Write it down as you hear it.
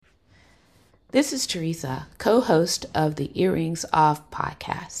This is Teresa, co-host of the Earrings Off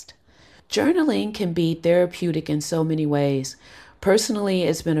podcast. Journaling can be therapeutic in so many ways. Personally,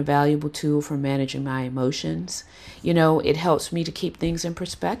 it's been a valuable tool for managing my emotions. It helps me to keep things in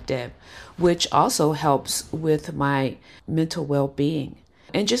perspective, which also helps with my mental well-being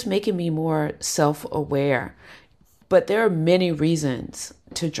and just making me more self-aware. But there are many reasons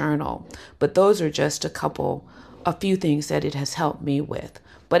to journal, but those are just a few things that it has helped me with.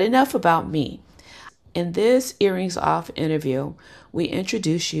 But enough about me. In this Earrings Off interview, we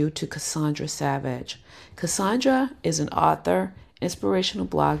introduce you to Cassandra Savage. Cassandra is an author, inspirational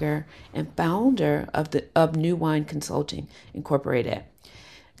blogger, and founder of New Wine Consulting Incorporated.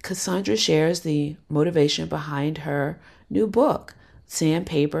 Cassandra shares the motivation behind her new book,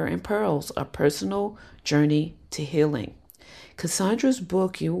 Sandpaper and Pearls, A Personal Journey to Healing. Cassandra's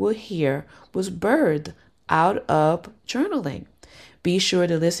book, you will hear, was birthed out of journaling. Be sure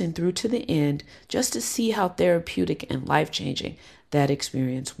to listen through to the end just to see how therapeutic and life-changing that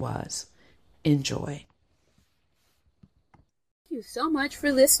experience was. Enjoy. Thank you so much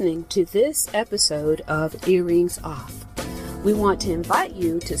for listening to this episode of Earrings Off. We want to invite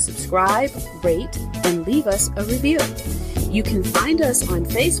you to subscribe, rate, and leave us a review. You can find us on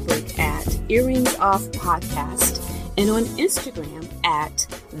Facebook at Earrings Off Podcast and on Instagram at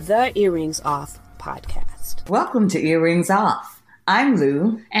The Earrings Off Podcast. Welcome to Earrings Off. I'm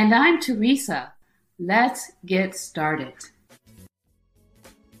Lou. And I'm Teresa. Let's get started.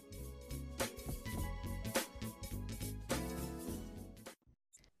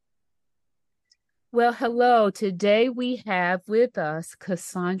 Well, hello. Today we have with us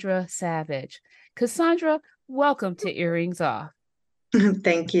Cassandra Savage. Cassandra, welcome to Earrings Off.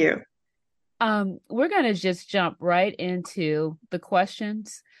 Thank you. We're going to just jump right into the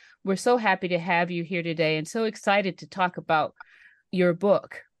questions. We're so happy to have you here today and so excited to talk about your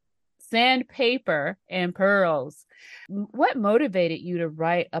book, Sandpaper and Pearls. What motivated you to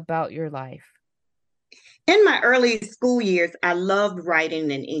write about your life? In my early school years, I loved writing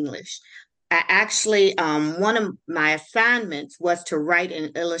in English. I actually, one of my assignments was to write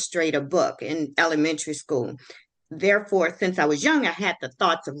and illustrate a book in elementary school. Therefore, since I was young, I had the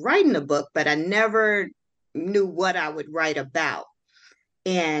thoughts of writing a book, but I never knew what I would write about.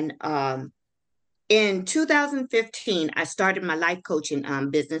 And in 2015, I started my life coaching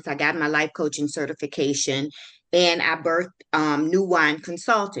business. I got my life coaching certification, and I birthed New Wine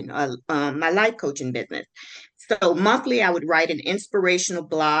Consulting, my life coaching business. So monthly, I would write an inspirational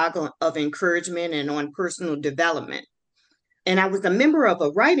blog of encouragement and on personal development. And I was a member of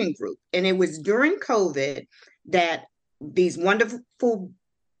a writing group. And it was during COVID that these wonderful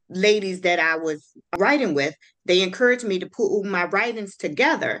ladies that I was writing with, they encouraged me to put my writings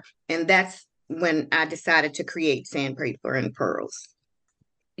together. And that's when I decided to create Sandpaper and Pearls.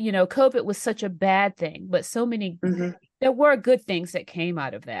 COVID was such a bad thing, but so many, there were good things that came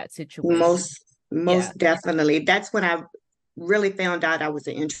out of that situation. Most definitely. That's when I really found out I was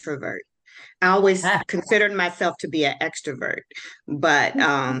an introvert. I always considered myself to be an extrovert, but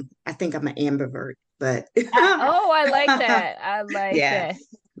I think I'm an ambivert. But I like that. I like that.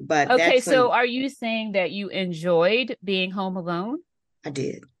 But okay, so are you saying that you enjoyed being home alone? I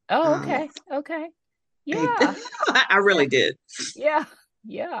did. Oh, okay. Okay. Yeah. I really did. Yeah.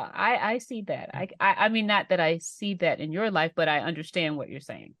 Yeah. I see that. I mean, not that I see that in your life, but I understand what you're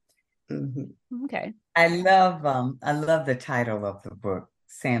saying. Mm-hmm. Okay. I love the title of the book,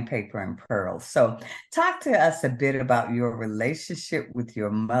 Sandpaper and Pearls. So talk to us a bit about your relationship with your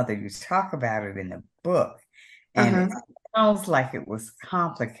mother. You talk about it in the book, and it sounds like it was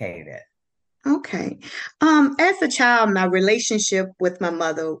complicated. Okay. As a child, my relationship with my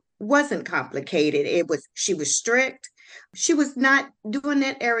mother wasn't complicated. She was strict. She was not during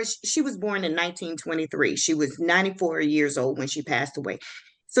that era. She was born in 1923. She was 94 years old when she passed away.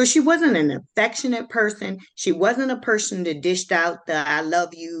 So she wasn't an affectionate person. She wasn't a person that dished out the I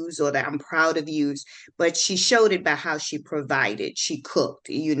love yous or the I'm proud of yous, but she showed it by how she provided. She cooked,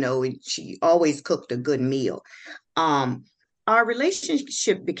 and she always cooked a good meal. Our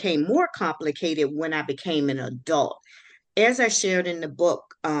relationship became more complicated when I became an adult. As I shared in the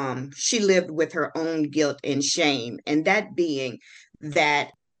book, she lived with her own guilt and shame, and that being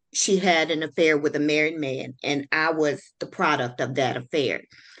that she had an affair with a married man, and I was the product of that affair.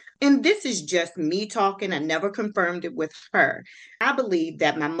 And this is just me talking. I never confirmed it with her. I believe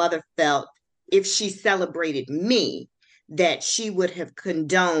that my mother felt if she celebrated me, that she would have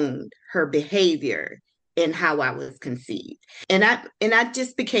condoned her behavior and how I was conceived. And I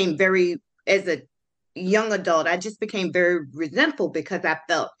just became as a young adult, I just became very resentful because I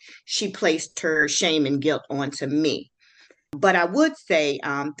felt she placed her shame and guilt onto me. But I would say,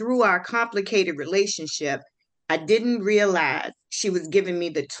 through our complicated relationship, I didn't realize she was giving me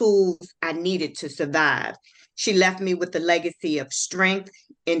the tools I needed to survive. She left me with a legacy of strength,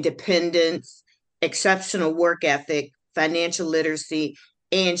 independence, exceptional work ethic, financial literacy,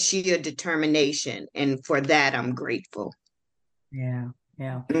 and sheer determination. And for that, I'm grateful. Yeah,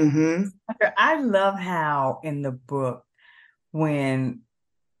 yeah. Mm-hmm. I love how in the book when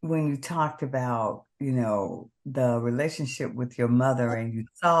you talked about, the relationship with your mother and you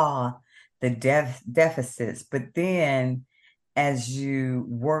saw the deficits, but then as you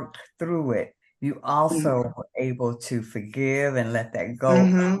worked through it, you also were able to forgive and let that go.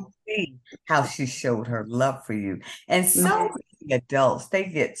 Mm-hmm. See how she showed her love for you. And so Mm-hmm. many adults, they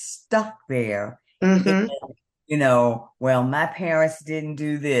get stuck there in, Mm-hmm. well, my parents didn't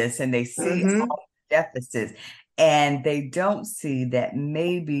do this, and they see Mm-hmm. all the deficits. And they don't see that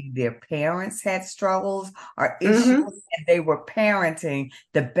maybe their parents had struggles or issues, Mm-hmm. and they were parenting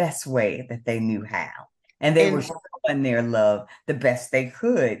the best way that they knew how. And they were And showing their love the best they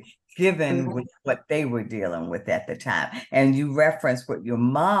could, given mhm, with what they were dealing with at the time. And you referenced what your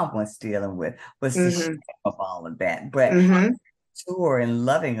mom was dealing with was the shame mhm, of all of that. But mhm, sure and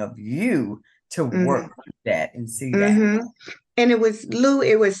loving of you to work mhm, through that and see that. mhm. And it was Lou,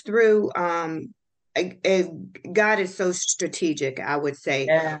 it was through God is so strategic, I would say.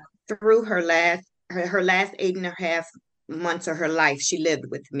 Yeah. Through her last 8.5 months of her life, she lived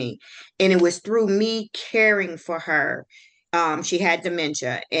with me. And it was through me caring for her. She had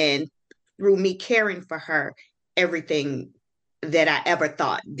dementia, and through me caring for her, everything that I ever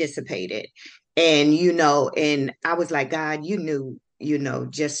thought dissipated. And and I was like, God, you knew,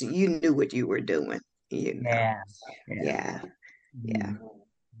 just you knew what you were doing, you know. Yeah. Yeah. Yeah, yeah, Mhm.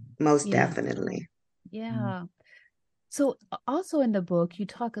 most Yeah. definitely. Mhm. Yeah. So also in the book, you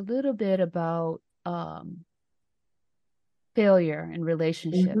talk a little bit about failure in Mhm.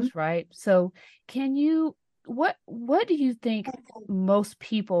 relationships, right? So can you what do you think most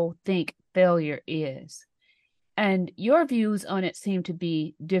people think failure is? And your views on it seem to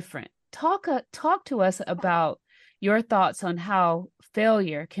be different. Talk to us about your thoughts on how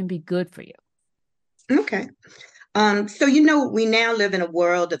failure can be good for you. Okay. So we now live in a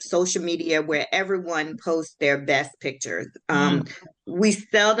world of social media where everyone posts their best pictures. Mm. We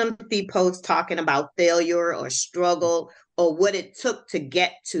seldom see posts talking about failure or struggle or what it took to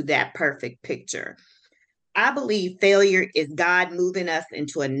get to that perfect picture. I believe failure is God moving us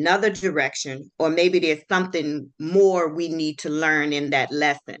into another direction, or maybe there's something more we need to learn in that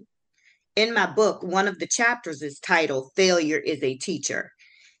lesson. In my book, one of the chapters is titled Failure is a Teacher.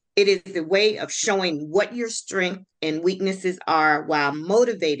 It is a way of showing what your strengths and weaknesses are while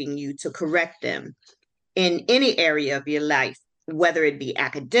motivating you to correct them in any area of your life, whether it be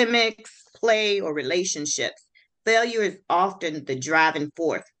academics, play, or relationships. Failure is often the driving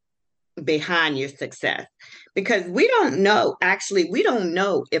force behind your success because we don't know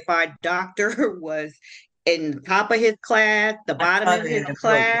if our doctor was in the top of his class, the I bottom of covered his in the book.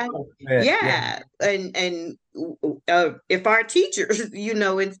 class. Good. Yeah. Yeah, and if our teachers,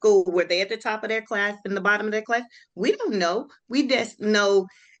 in school, were they at the top of their class and the bottom of their class? We don't know. We just know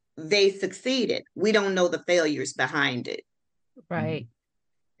they succeeded. We don't know the failures behind it. Right.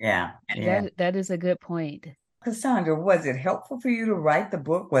 Yeah. Yeah. That is a good point. Cassandra, was it helpful for you to write the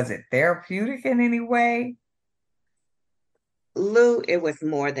book? Was it therapeutic in any way? Lou, it was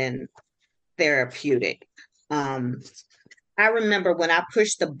more than therapeutic. Um, I remember when I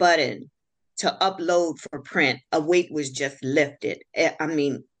pushed the button to upload for print, a weight was just lifted. I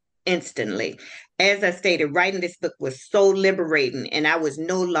mean, instantly. As I stated, writing this book was so liberating, and I was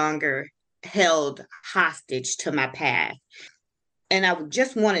no longer held hostage to my past. And I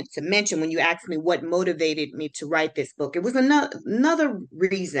just wanted to mention when you asked me what motivated me to write this book, it was another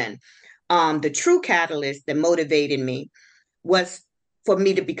reason. The true catalyst that motivated me was for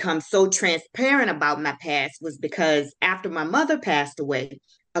me to become so transparent about my past was because after my mother passed away,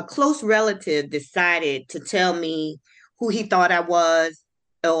 a close relative decided to tell me who he thought I was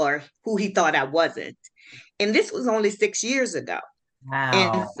or who he thought I wasn't. And this was only 6 years ago.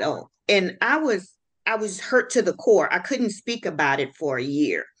 And Wow. I was hurt to the core. I couldn't speak about it for a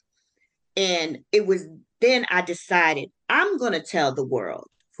year. And it was then I decided I'm going to tell the world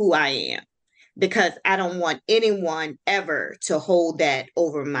who I am because I don't want anyone ever to hold that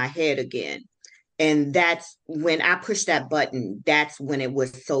over my head again. And that's when I pushed that button, that's when it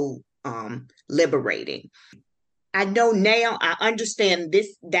was so liberating. I know now, I understand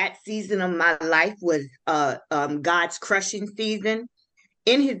that season of my life was God's crushing season.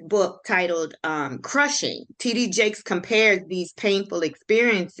 In his book titled Crushing, T.D. Jakes compares these painful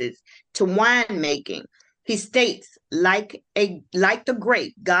experiences to winemaking. He states, like the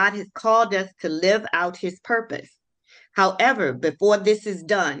grape, God has called us to live out his purpose. However, before this is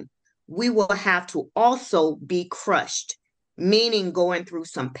done, we will have to also be crushed, meaning going through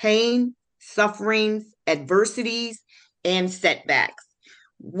some pain, sufferings, adversities, and setbacks.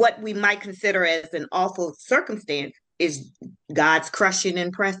 What we might consider as an awful circumstance is God's crushing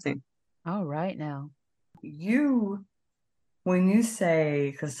and pressing. All right now. When you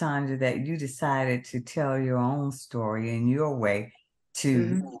say, Cassandra, that you decided to tell your own story in your way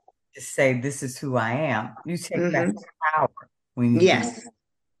to say, this is who I am, you take back the power when you do. Yes,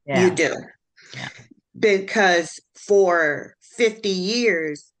 you do. Yeah. Because for 50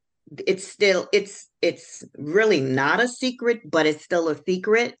 years, it's really not a secret, but it's still a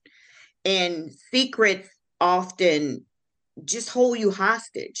secret. And secrets often just hold you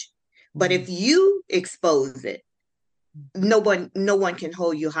hostage. But if you expose it, no one can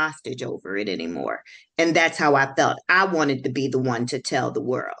hold you hostage over it anymore. And that's how I felt. I wanted to be the one to tell the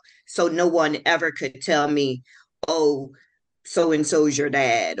world. So no one ever could tell me, oh, so and so's your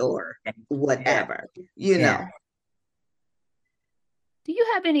dad or whatever, you know. Do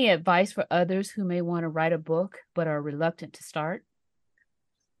you have any advice for others who may want to write a book but are reluctant to start?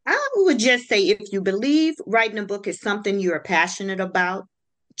 I would just say if you believe writing a book is something you're passionate about,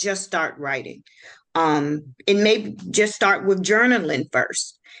 just start writing. And maybe just start with journaling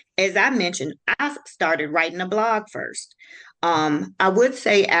first. As I mentioned, I started writing a blog first. I would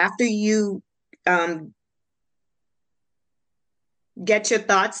say after you get your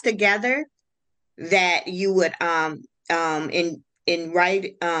thoughts together, that you would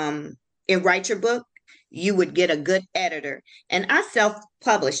write write your book, you would get a good editor. And I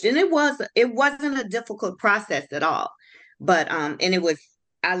self-published, and it wasn't a difficult process at all. But and it was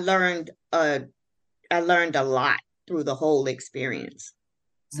I learned a lot through the whole experience.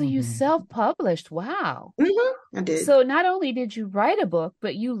 So you self-published. Wow. I did. So not only did you write a book,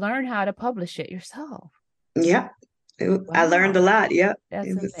 but you learned how to publish it yourself. Yeah. I learned a lot. Yeah. That's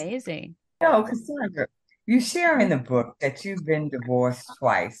amazing. No, Cassandra, you share in the book that you've been divorced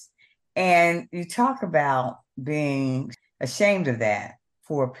twice, and you talk about being ashamed of that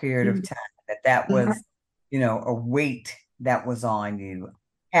for a period of time, that was, a weight that was on you,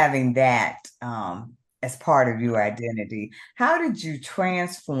 having that as part of your identity. How did you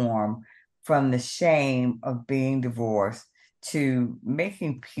transform from the shame of being divorced to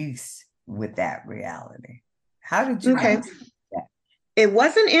making peace with that reality? How did you do that? It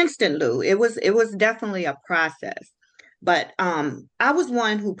wasn't instant, Lou. It was definitely a process. But I was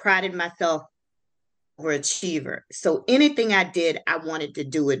one who prided myself overachiever. So anything I did, I wanted to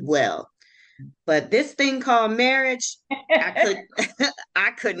do it well. But this thing called marriage,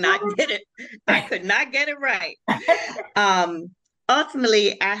 I could not get it. I could not get it right.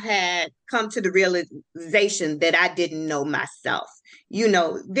 Ultimately, I had come to the realization that I didn't know myself.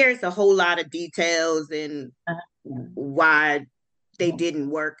 There's a whole lot of details and why they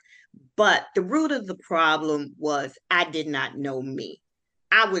didn't work. But the root of the problem was I did not know me.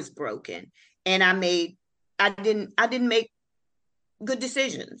 I was broken, and I didn't make good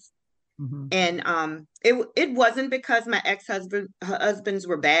decisions. And it wasn't because my husbands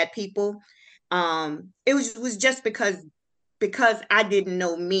were bad people. It was just because I didn't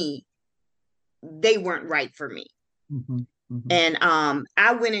know me, they weren't right for me. And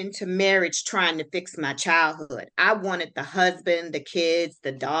I went into marriage trying to fix my childhood. I wanted the husband, the kids,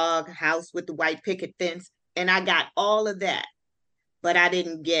 the dog, house with the white picket fence, and I got all of that. But I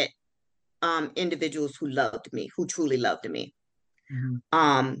didn't get individuals who loved me, who truly loved me.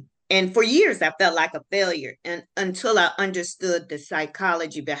 And for years, I felt like a failure, and until I understood the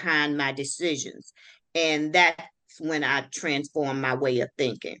psychology behind my decisions. And that's when I transformed my way of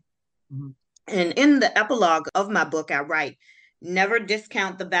thinking. And in the epilogue of my book, I write, never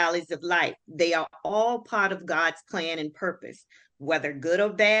discount the valleys of life. They are all part of God's plan and purpose. Whether good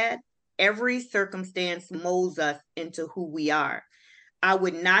or bad, every circumstance molds us into who we are. I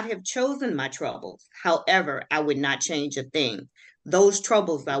would not have chosen my troubles. However, I would not change a thing. Those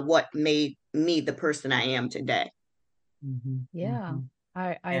troubles are what made me the person I am today. Yeah.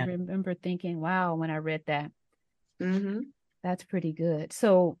 I remember thinking, wow, when I read that. That's pretty good.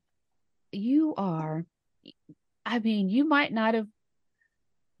 So you might not have,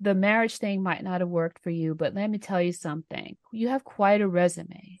 the marriage thing might not have worked for you, but let me tell you something. You have quite a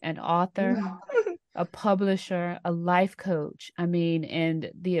resume, an author, a publisher, a life coach. And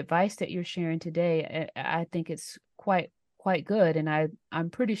the advice that you're sharing today, I think it's quite good. And I'm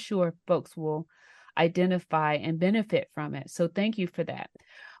pretty sure folks will identify and benefit from it. So thank you for that.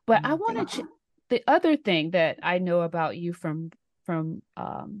 But I want to, the other thing that I know about you from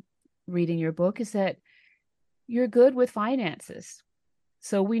reading your book is that you're good with finances.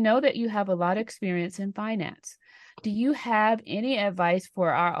 So we know that you have a lot of experience in finance. Do you have any advice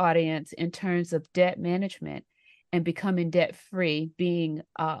for our audience in terms of debt management and becoming debt free,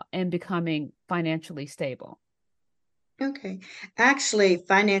 and becoming financially stable? Okay. Actually,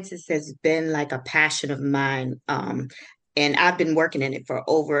 finances has been like a passion of mine. And I've been working in it for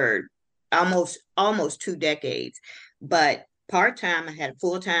over almost 2 decades. But part-time, I had a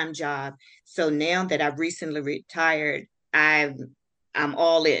full-time job. So now that I've recently retired, I'm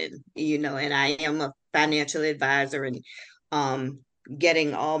all in, and I am a financial advisor and um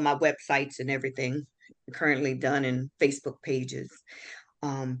getting all my websites and everything currently done and Facebook pages.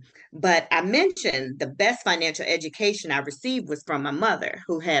 Um, but I mentioned the best financial education I received was from my mother,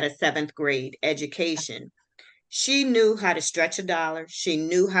 who had a seventh grade education. She knew how to stretch a dollar. She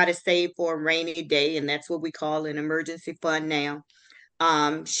knew how to save for a rainy day, and that's what we call an emergency fund now.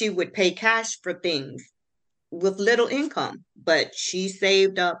 She would pay cash for things with little income, but she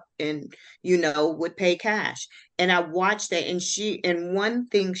saved up and would pay cash. And I watched that, and one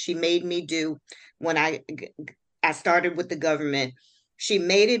thing she made me do when I started with the government, she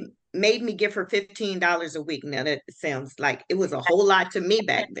made me give her $15 a week. Now that sounds like it was a whole lot to me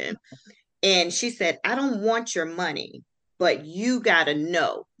back then. And she said, I don't want your money, but you got to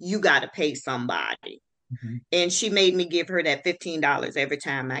know you got to pay somebody. Mm-hmm. And she made me give her that $15 every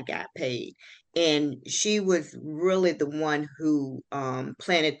time I got paid. And she was really the one who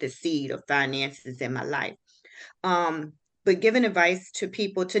planted the seed of finances in my life. Um, but giving advice to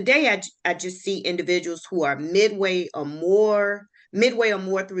people today, I just see individuals who are midway or more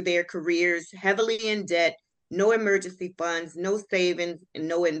through their careers, heavily in debt, no emergency funds, no savings, and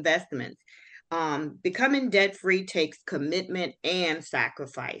no investments. Becoming debt free takes commitment and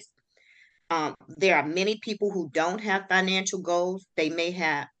sacrifice. There are many people who don't have financial goals. They may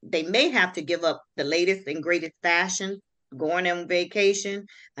have to give up the latest and greatest fashion, going on vacation.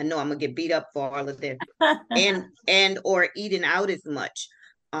 I know I'm gonna get beat up for all of this, and or eating out as much.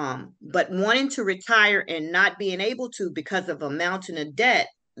 But wanting to retire and not being able to because of a mountain of debt,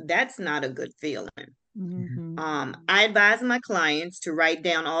 that's not a good feeling. Mm-hmm. I advise my clients to write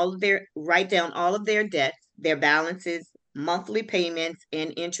down all of their debts, their balances, monthly payments,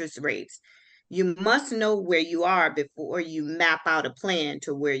 and interest rates. You must know where you are before you map out a plan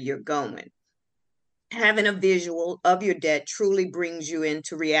to where you're going. Having a visual of your debt truly brings you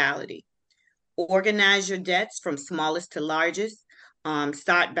into reality. Organize your debts from smallest to largest.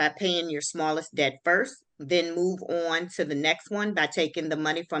 Start by paying your smallest debt first, then move on to the next one by taking the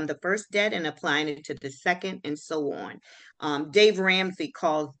money from the first debt and applying it to the second, and so on. Dave Ramsey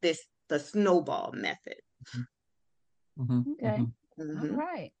calls this the snowball method. Mm-hmm. Okay. Mm-hmm. All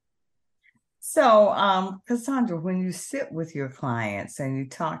right. So, Cassandra, when you sit with your clients and you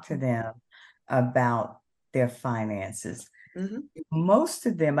talk to them about their finances, Mm-hmm. most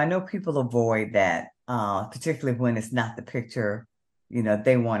of them, I know people avoid that, particularly when it's not the picture,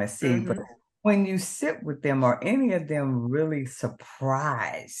 they want to see. Mm-hmm. But when you sit with them, are any of them really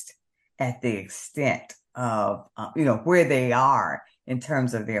surprised at the extent of, where they are in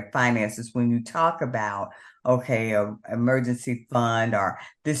terms of their finances when you talk about, okay, a emergency fund, or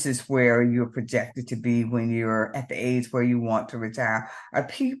this is where you're projected to be when you're at the age where you want to retire? Are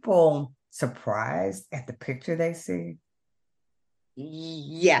people surprised at the picture they see?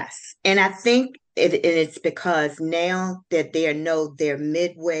 Yes. And I think it's because now that they're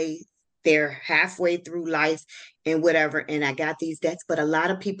midway, they're halfway through life and whatever, and I got these debts, but a lot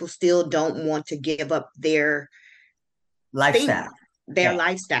of people still don't want to give up their things, Lifestyle. their Yeah.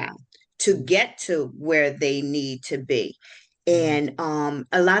 lifestyle to get to where they need to be. And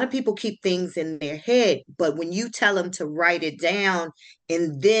a lot of people keep things in their head, but when you tell them to write it down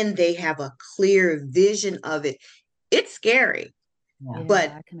and then they have a clear vision of it, it's scary. Yeah. But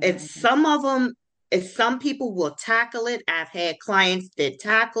I can if imagine. some of them, if some people will tackle it, I've had clients that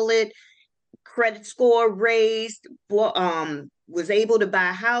tackle it, credit score raised, was able to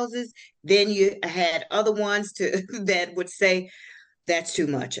buy houses. Then you had other ones to that would say, that's too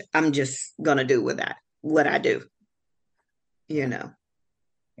much. I'm just gonna do with that what I do, you Yeah. know.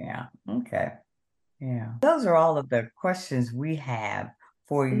 Yeah. Okay. Yeah. Those are all of the questions we have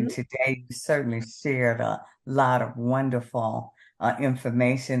for you Mhm. today. You certainly shared a lot of wonderful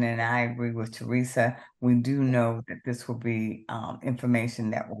information, and I agree with Teresa. We do know that this will be information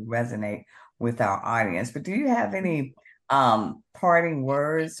that will resonate with our audience. But do you have any parting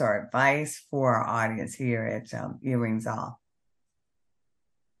words or advice for our audience here at Earrings Off?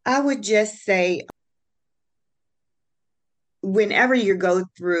 I would just say, whenever you go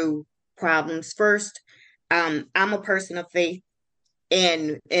through problems, first, I'm a person of faith,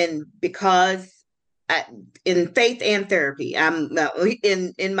 and because in faith and therapy. I'm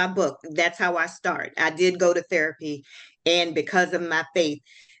in my book. That's how I start. I did go to therapy, and because of my faith,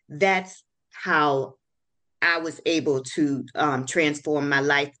 that's how I was able to transform my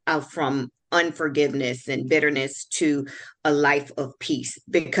life out from unforgiveness and bitterness to a life of peace.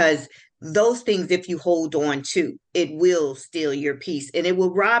 Because those things, if you hold on to, it will steal your peace and it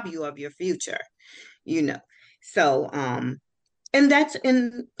will rob you of your future. You know, so and that's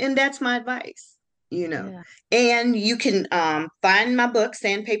my advice. You know, Yeah. and you can find my book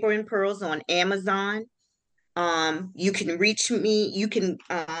Sandpaper and Pearls on Amazon. You can reach me, you can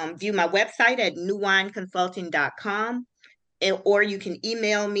view my website at newwineconsulting.com, or you can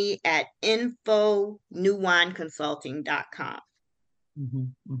email me at info@newwineconsulting.com. Mm-hmm,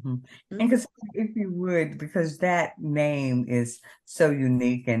 mm-hmm. And Mhm. because if you would, because that name is so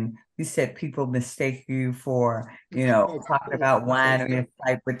unique, and you said people mistake you for, talking about wine or your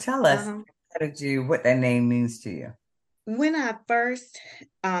type, but tell us, Uh-huh. what that name means to you. When I first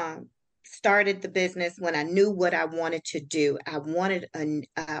started the business, when I knew what I wanted to do, I wanted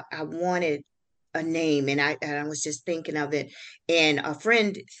a name, and I was just thinking of it. And a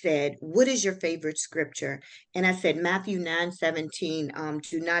friend said, "What is your favorite scripture?" And I said, Matthew 9:17.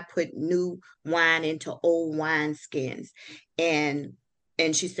 Do not put new wine into old wineskins. And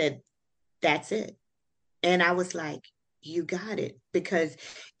and she said, "That's it." And I was like, "You got it." Because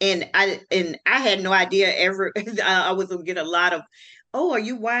and I had no idea ever I was gonna get a lot of, "Oh, are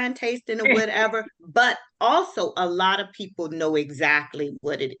you wine tasting or whatever?" But also a lot of people know exactly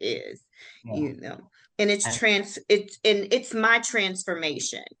what it is, Yeah, you know. And I- it's my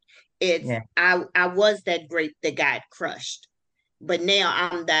transformation. It's yeah, I was that grape that got crushed, but now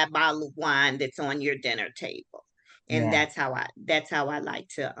I'm that bottle of wine that's on your dinner table. And yeah. that's how I like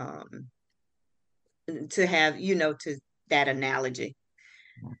to have, to that analogy.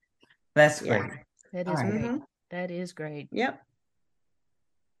 That's Yeah. great. That All is right. great. Hmm. That is great. Yep.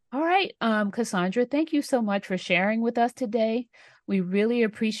 All right, Cassandra, thank you so much for sharing with us today. We really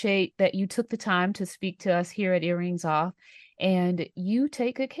appreciate that you took the time to speak to us here at Earrings Off, and you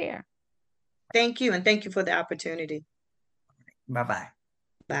take good care. Thank you. And thank you for the opportunity. Bye-bye.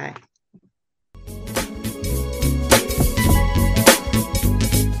 Bye.